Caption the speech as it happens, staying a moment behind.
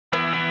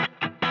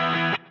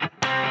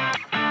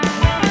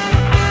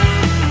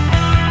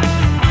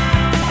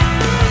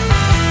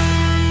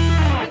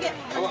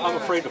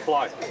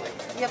fly.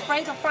 You're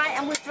afraid to fly,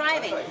 and we're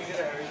driving.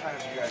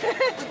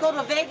 We go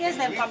to Vegas,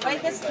 and from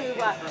Vegas to,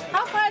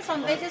 how far is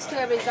from Vegas to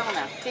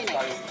Arizona, Phoenix?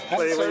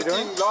 What are you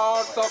doing?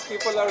 Lots of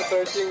people are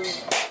searching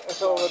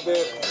over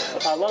there.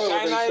 I love it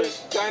when they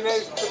say. China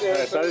is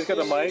So he's got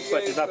the mic,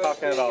 but he's not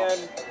talking at all.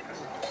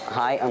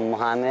 Hi, I'm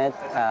Mohammed.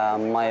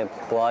 My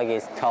blog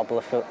is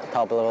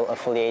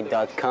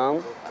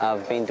toplevel.affiliate.com.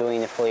 I've been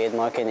doing affiliate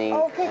marketing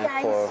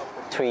for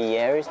 3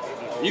 years.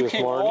 You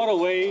came all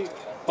the way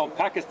from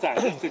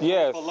Pakistan just to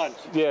go for lunch.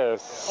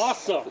 Yes.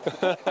 Awesome.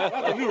 That's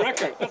a new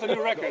record. That's a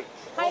new record.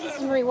 Hi, this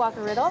is Marie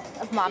Walker-Riddle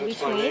of Mom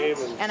Between,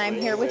 and I'm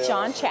here with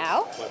John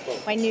Chow,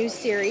 my new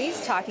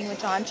series, Talking with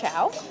John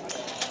Chow.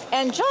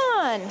 And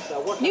John,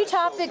 new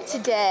topic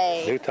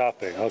today. New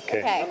topic,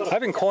 okay. I've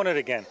been cornered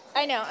again.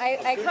 I know,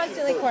 I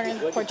constantly corner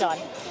poor John.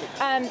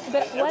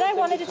 But what I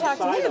wanted to talk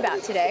to him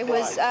about today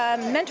was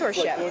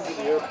mentorship.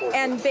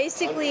 And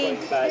basically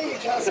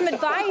some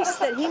advice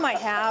that he might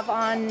have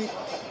on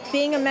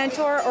being a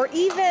mentor or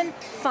even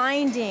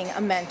finding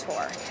a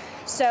mentor.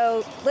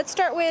 So let's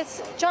start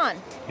with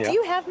John. Yeah. Do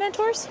you have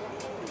mentors?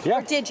 Yeah.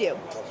 Or did you?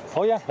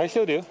 Oh yeah, I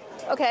still do.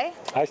 Okay.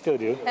 I still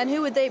do. And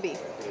who would they be?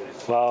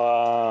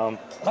 Well,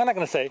 I'm not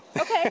going to say.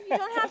 Okay, you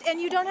don't have to, and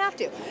you don't have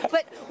to.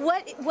 But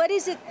what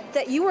is it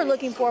that you were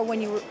looking for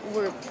when you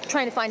were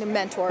trying to find a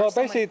mentor? Well,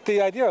 basically,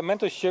 the idea of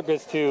mentorship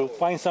is to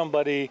find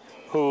somebody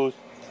who's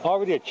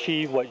already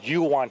achieved what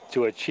you want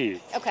to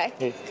achieve.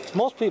 Okay.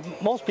 Most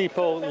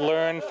people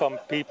learn from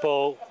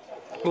people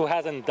who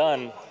hasn't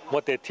done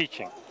what they're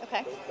teaching.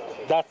 Okay.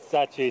 That's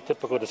actually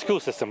typical of the school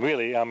system,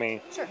 really. I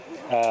mean, sure.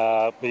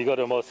 When you go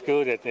to most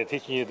schools, they're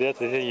teaching you this,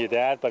 they're teaching you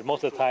that, but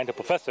most of the time the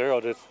professor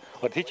or the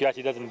teacher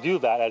actually doesn't do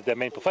that as their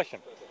main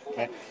profession.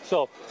 Okay?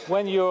 So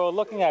when you're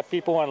looking at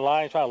people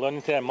online trying to learn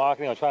internet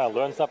marketing or trying to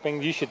learn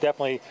something, you should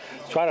definitely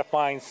try to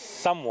find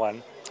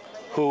someone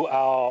who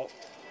are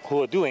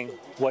doing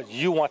what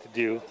you want to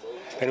do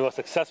and who are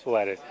successful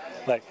at it.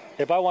 Like,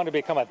 if I want to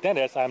become a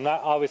dentist, I'm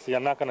not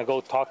going to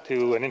go talk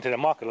to an internet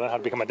marketer to learn how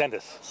to become a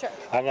dentist. Sure.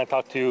 I'm going to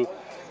talk to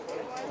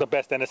the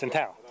best dentist in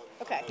town.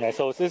 Okay. Yeah,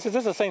 so this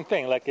is the same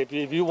thing. Like, if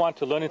you want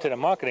to learn internet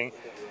marketing,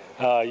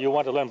 you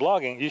want to learn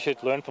blogging, you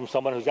should learn from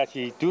someone who's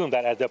actually doing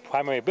that as their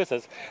primary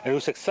business and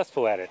who's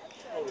successful at it.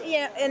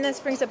 Yeah, and this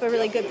brings up a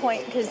really good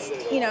point because,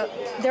 you know,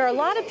 there are a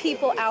lot of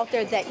people out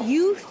there that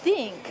you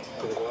think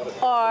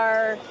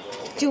are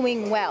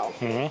doing well.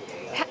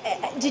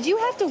 Mm-hmm. Did you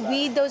have to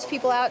weed those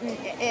people out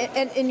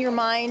in your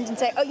mind and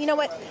say, oh, you know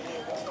what,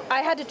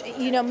 I had to,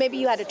 you know, maybe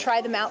you had to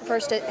try them out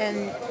first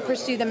and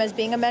pursue them as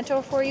being a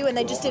mentor for you, and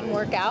they just didn't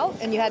work out,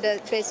 and you had to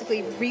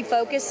basically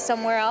refocus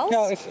somewhere else?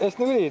 No, it's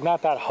really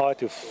not that hard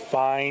to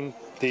find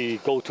the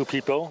go-to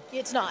people.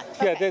 It's not?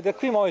 Okay. Yeah, the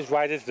cream always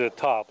rises to the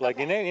top. Like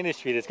in any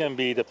industry, there's going to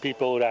be the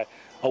people that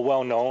are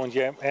well-known,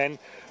 and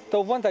the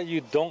ones that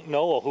you don't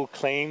know or who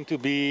claim to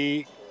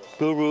be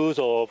gurus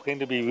or claim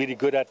to be really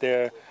good at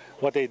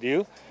what they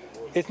do.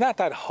 It's not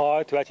that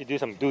hard to actually do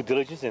some due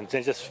diligence and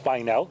just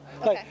find out.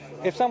 Okay. Like,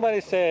 if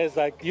somebody says,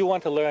 like, you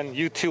want to learn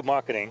YouTube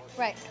marketing,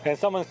 right, and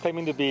someone's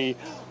claiming to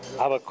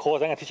have a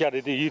course, I'm going to teach you how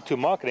to do YouTube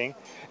marketing,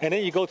 and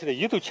then you go to the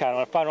YouTube channel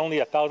and find only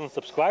 1,000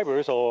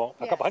 subscribers or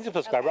a couple hundred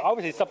subscribers,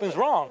 obviously something's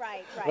wrong,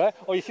 right?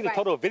 Or you see the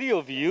total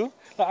video view.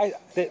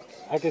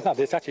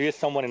 There's actually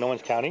someone in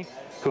Orange County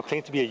who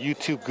claims to be a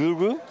YouTube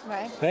guru.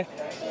 Right.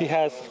 He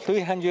has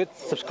 300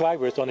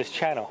 subscribers on his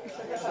channel.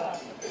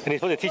 And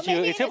he's supposed to teach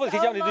you. He's supposed to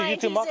teach you how to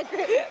do YouTube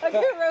marketing. A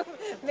guru,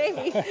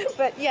 maybe,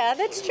 but yeah,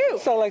 that's true.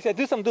 So, like I said,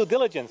 do some due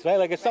diligence, right?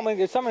 Like if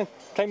someone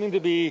claiming to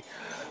be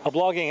a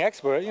blogging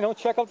expert, you know,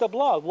 check out the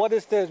blog. What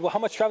is this? How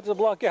much traffic does the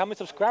blog get? How many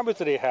subscribers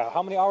do they have?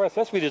 How many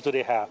RSS readers do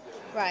they have?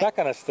 Right. That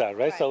kind of stuff,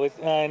 right? So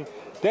and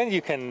then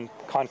you can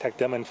contact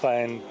them and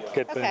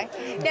get them.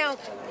 Okay. Now,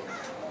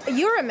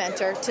 you're a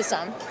mentor to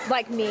some,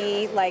 like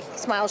me, like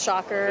Smile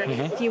Shocker,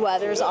 a few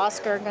others,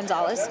 Oscar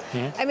Gonzalez.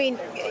 I mean,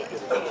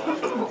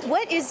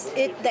 what is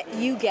it that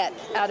you get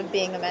out of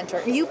being a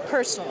mentor? You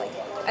personally.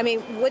 I mean,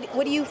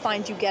 what do you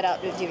find you get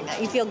out of doing that?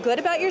 You feel good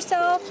about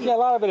yourself? Yeah, a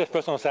lot of it is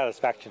personal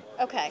satisfaction.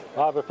 Okay. A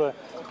lot of it,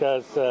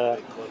 because a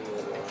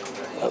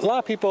lot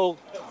of people,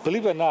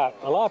 believe it or not,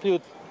 a lot of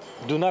people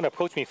do not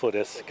approach me for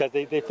this because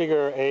they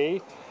figure,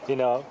 you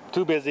know,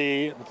 too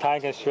busy,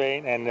 time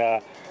constraint, and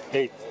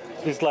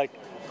it's like,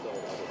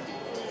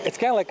 it's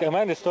kind of like, I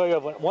remember the story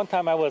of one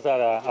time I was at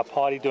a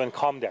party doing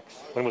Comdex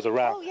when it was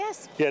around. Oh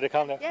yes. Yeah, the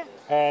Comdex. Yeah.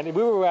 And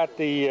we were at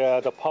the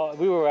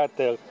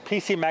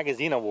PC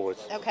Magazine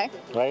Awards. Okay.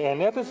 Right,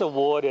 and at this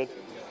award, it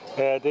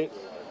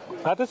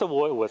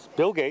was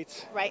Bill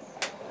Gates. Right.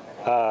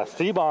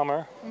 Steve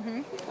Ballmer,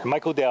 and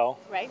Michael Dell.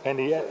 Right. And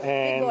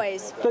big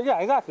boys. So yeah,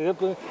 exactly.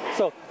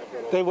 So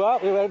they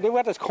were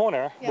at this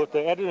corner with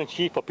the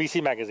editor-in-chief of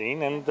PC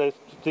Magazine and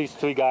these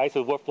three guys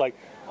who worth like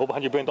over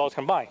 $100 billion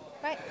combined.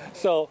 Right.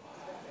 So.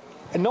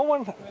 And no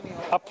one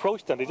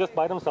approached them. They just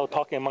by themselves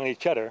talking among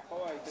each other.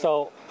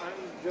 So,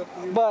 a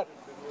lot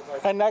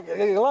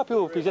of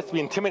people would just be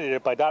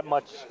intimidated by that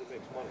much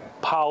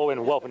power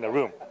and wealth in the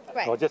room,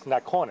 Right. or just in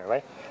that corner,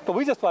 right? But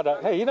we just thought,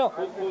 hey, you know,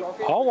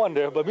 I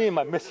wonder, but me and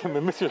my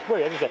Mrs.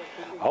 Ray, I just said,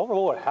 I don't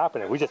know what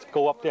happened. We just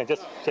go up there and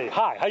just say,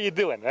 hi, how you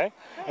doing, right?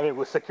 I mean,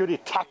 with security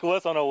tackle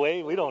us on our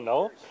way, we don't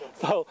know.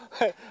 So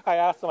I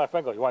asked my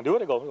friend, you want to do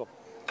it? I go,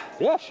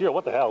 yeah, sure,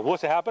 what the hell?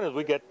 What's happen is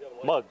we get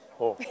mugged,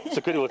 or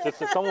security was just,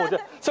 someone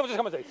just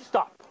come and say,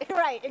 stop.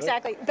 Right,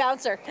 exactly.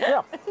 Bouncer.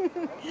 Yeah.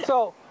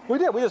 So we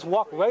did. We just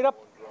walked right up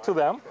to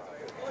them.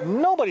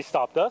 Nobody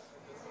stopped us.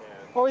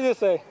 Or we just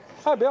say,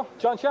 hi, Bill,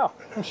 John Chow.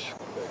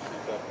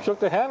 Shook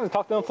their hand and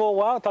talked to them for a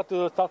while. Talked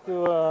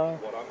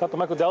to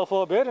Michael Dell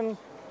for a bit, and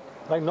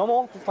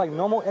just like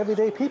normal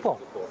everyday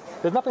people.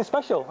 There's nothing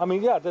special. I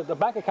mean, yeah, the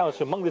bank account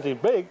is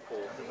humongously big,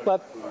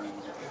 but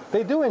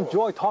they do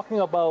enjoy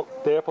talking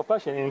about their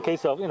profession. In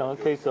case of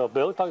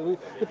Bill, we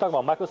talk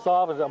about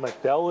Microsoft, and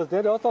Dell was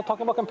there. They also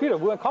talking about computer.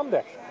 We went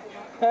Comdex,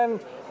 and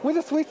we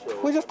just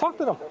talked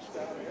to them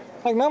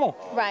like normal.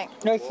 Right.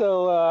 Okay,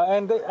 so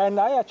and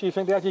I actually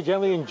think they actually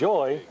generally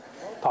enjoy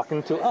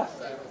talking to us,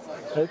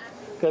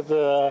 because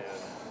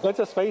let's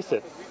just face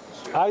it,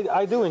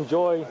 I do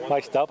enjoy my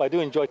stuff. I do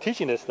enjoy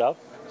teaching this stuff.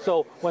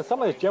 So when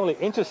someone is generally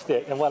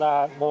interested in what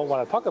I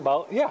want to talk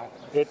about, yeah,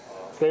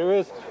 there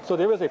is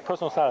a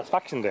personal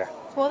satisfaction there.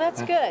 Well,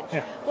 that's good.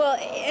 Yeah. Well,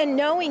 and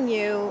knowing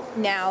you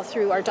now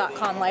through our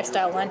 .com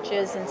lifestyle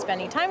lunches and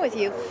spending time with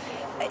you,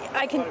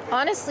 I can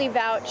honestly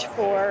vouch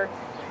for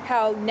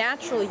how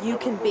natural you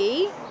can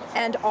be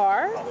and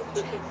are,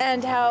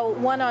 and how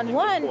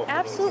one-on-one,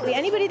 absolutely,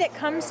 anybody that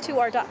comes to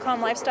our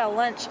 .com lifestyle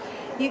lunch,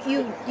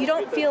 you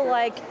don't feel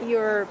like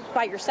you're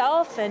by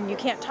yourself and you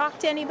can't talk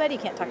to anybody, you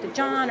can't talk to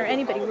John or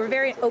anybody. We're a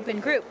very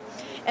open group.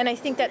 And I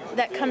think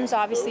that comes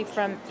obviously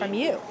from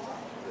you,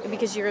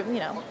 because you're,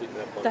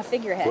 the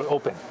figurehead. We're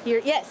open.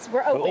 Yes,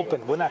 we're open. We're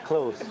open. We're not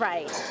closed.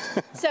 Right.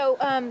 So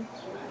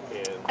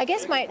I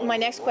guess my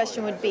next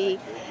question would be,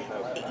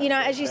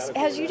 as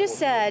you just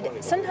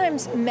said,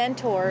 sometimes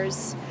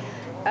mentors,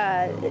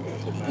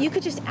 you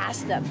could just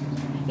ask them,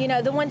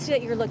 the ones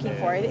that you're looking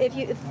for.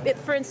 If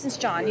for instance,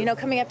 John,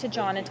 coming up to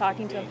John and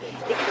talking to him,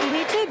 you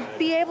need to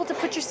be able to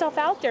put yourself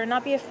out there and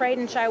not be afraid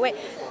and shy away.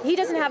 He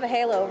doesn't have a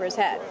halo over his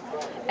head.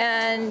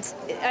 And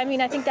I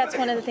mean, I think that's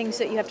one of the things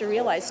that you have to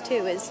realize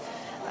too, is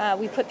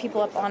we put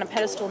people up on a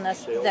pedestal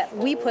that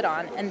we put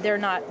on, and they're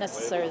not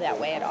necessarily that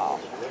way at all.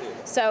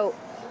 So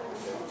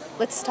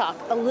let's talk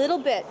a little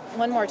bit,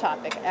 one more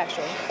topic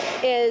actually,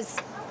 is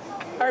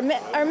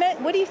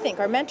what do you think?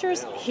 Are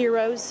mentors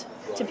heroes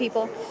to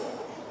people?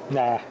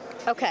 Nah.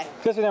 Okay.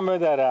 Just remember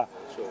that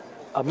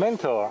a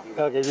mentor,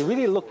 if you're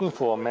really looking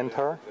for a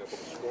mentor,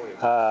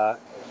 when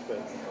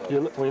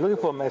you're looking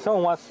for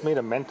someone wants me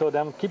to mentor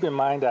them, keep in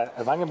mind that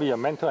if I'm going to be your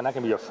mentor, and I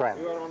can be your friend.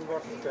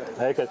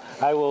 Because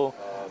I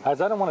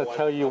don't want to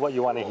tell you what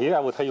you want to hear, I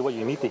will tell you what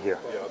you need to hear.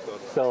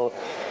 So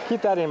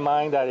keep that in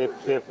mind, that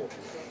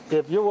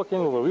if you're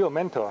working with a real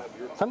mentor,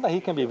 sometimes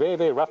he can be very,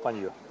 very rough on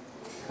you.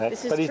 Right?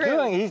 This is but he's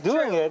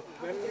doing true. it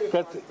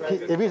because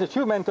if he's a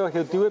true mentor,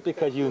 he'll do it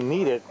because you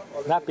need it,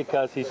 not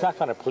because he's not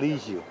trying to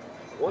please you.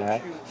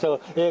 Right? So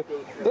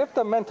if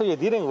the mentor you're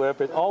dealing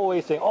with is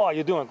always saying, "Oh,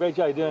 you're doing a great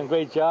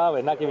job,"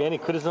 and not giving any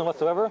criticism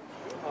whatsoever,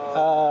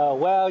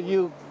 well,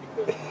 you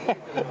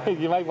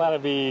might want to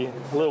be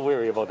a little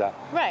weary about that.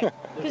 Right,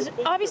 because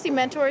obviously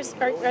mentors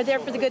are there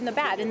for the good and the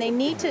bad, and they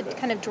need to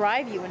kind of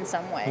drive you in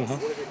some ways.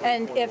 Mm-hmm.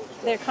 And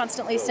if they're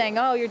constantly saying,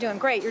 "Oh, you're doing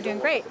great," you're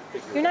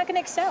not going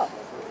to excel.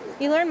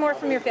 You learn more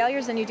from your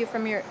failures than you do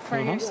from your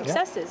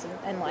successes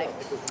in life.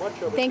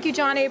 Thank you,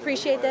 John. I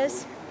appreciate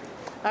this.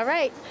 All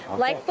right,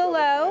 like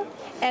below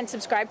and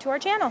subscribe to our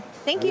channel.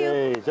 Thank you.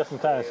 Hey, just in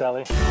time,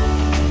 Sally.